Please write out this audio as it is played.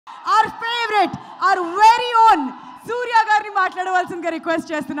our favorite, our very own Suriya గారిని మాట్లాడవలసిందిగా request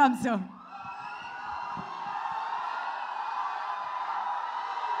చేస్తున్నాం సార్.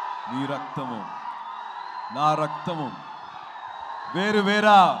 నీ రక్తము నా రక్తము వేరు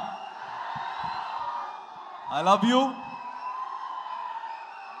వేరా. I love you.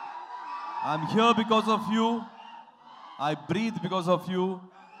 I'm here because of you. I breathe because of you.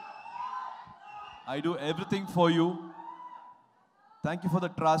 I do everything for you. Thank you for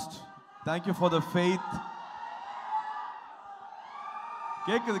the trust. Thank you for the faith.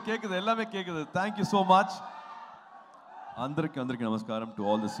 கேக்குது எல்லாமே கேக்குது. Thank you so much. Andariki namaskaram to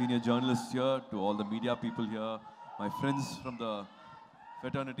all the senior journalists here, to all the media people here, my friends from the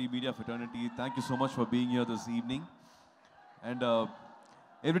media fraternity. Thank you so much for being here this evening. And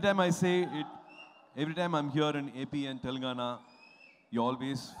every time I say it, every time I'm here in AP and Telangana, you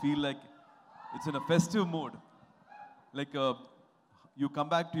always feel like it's in a festive mood. Like you come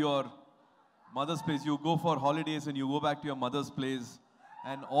back to your mother's place, you go for holidays and you go back to your mother's place,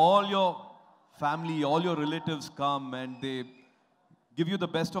 and all your family, all your relatives come and they give you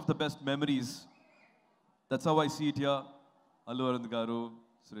the best of the best memories. That's how I see it here. Allu Arvind garu,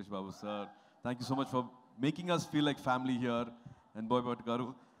 Suresh Babu sir, thank you so much for making us feel like family here. And Boy Bhat garu,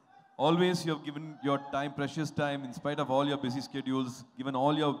 always you have given your time, precious time, in spite of all your busy schedules, given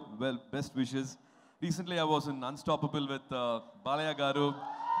all your best wishes. Recently I was in Unstoppable with Balaya garu,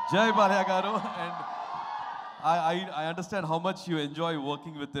 Jai Balaya garu, and I understand how much you enjoy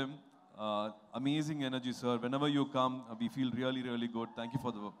working with him. Amazing energy, sir. Whenever you come, we feel really, really good. Thank you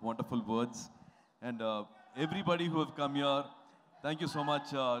for the wonderful words. And everybody who have come here, thank you so much,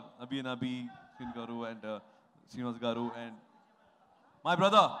 Abhi and Abhi, Shin Garu and Srinivas Garu. And my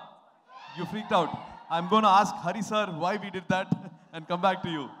brother, you freaked out. I'm going to ask Hari sir why we did that and come back to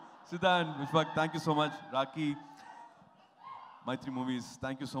you. Siddha and Vishwak, thank you so much. Raki, Maitri Movies,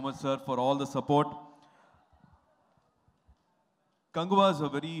 thank you so much, sir, for all the support. Kanguva is a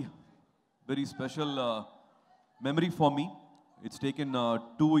very special memory for me. It's taken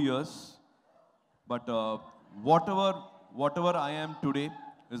 2 years, but whatever I am today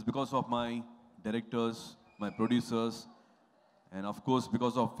is because of my directors, my producers, and of course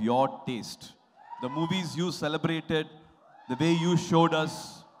because of your taste. The movies you celebrated, the way you showed us,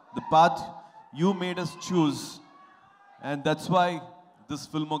 the path you made us choose, and that's why this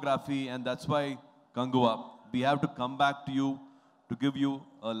filmography, and that's why Kanguva, we have to come back to you to give you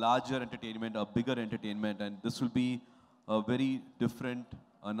a larger entertainment, a bigger entertainment, and this will be a very different,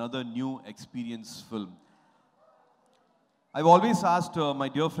 another new experience film. I've always asked my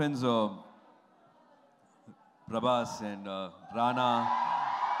dear friends Prabhas and Rana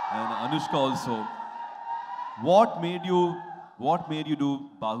and Anushka also, what made you do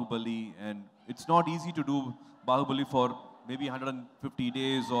Bahubali? And it's not easy to do Bahubali for maybe 150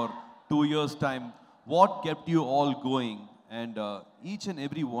 days or 2 years time. What kept you all going? And each and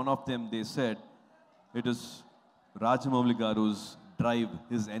every one of them, they said, it is Rajamouli Garu's drive,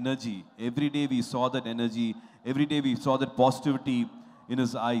 his energy. Every day we saw that energy. Every day we saw that positivity in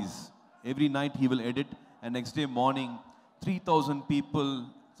his eyes. Every night he will edit, and next day morning, 3,000 people's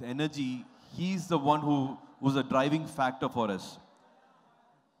energy. He's the one who's a driving factor for us.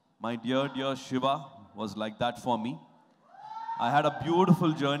 My dear Siva was like that for me. I had a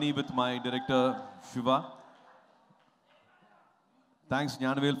beautiful journey with my director, Siva. Thanks,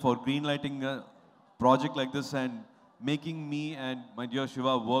 Jnanavel, for greenlighting a project like this and making me and my dear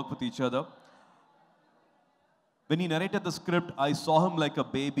Siva work with each other. When he narrated the script, I saw him like a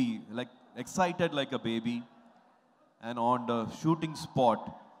baby, like excited like a baby. And on the shooting spot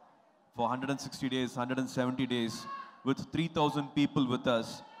for 160 days, 170 days, with 3,000 people with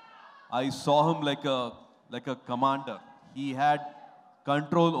us, I saw him like a commander. He had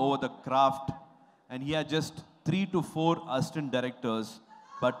control over the craft, and he had just 3 to 4 assistant directors,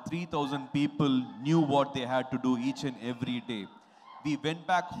 but 3,000 people knew what they had to do each and every day. We went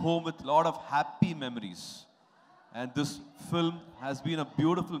back home with a lot of happy memories. And this film has been a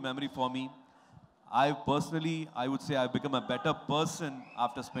beautiful memory for me. I would say I've become a better person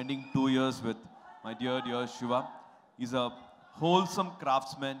after spending 2 years with my dear Siva. He's a wholesome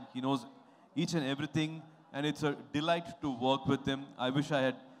craftsman. He knows each and everything, and it's a delight to work with him. I wish I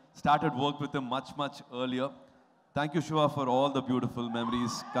had started work with him much earlier. Thank you, Siva, for all the beautiful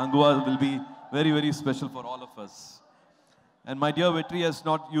memories. Kanguva will be very special for all of us. And my dear Vetri has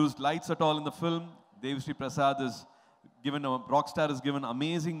not used lights at all in the film. Devshree Prasad is given, Rockstar has given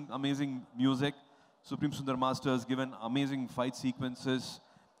amazing music. Supreme Sundar Master has given amazing fight sequences.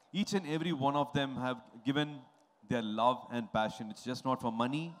 Each and every one of them have given their love and passion. It's just not for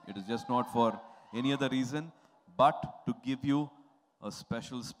money. It is just not for any other reason, but to give you a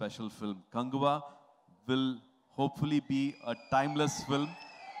special, special film. Kanguva will hopefully be a timeless film.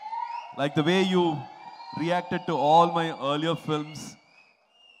 Like the way you reacted to all my earlier films,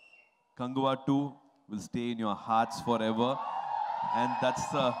 Kanguva 2 will stay in your hearts forever. And that's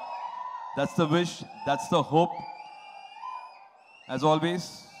the wish, that's the hope. As always,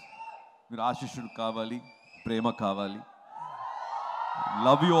 మీరు ఆశీస్సులు కావాలి, ప్రేమ కావాలి.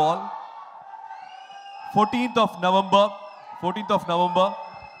 Love you all. 14th of November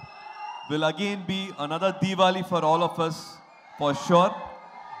will again be another Diwali for all of us, for sure.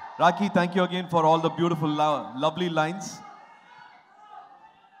 Raki, thank you again for all the beautiful, lovely lines.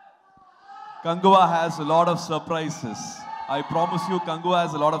 Kanguva has a lot of surprises. I promise you, Kanguva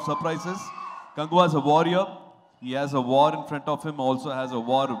has a lot of surprises. Kanguva is a warrior. He has a war in front of him, also has a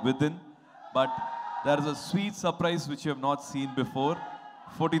war within. But there is a sweet surprise which you have not seen before.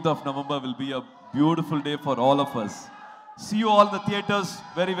 14th of November will be a beautiful day for all of us. See you all in the theaters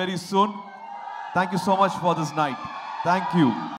very, very soon. Thank you so much for this night. Thank you.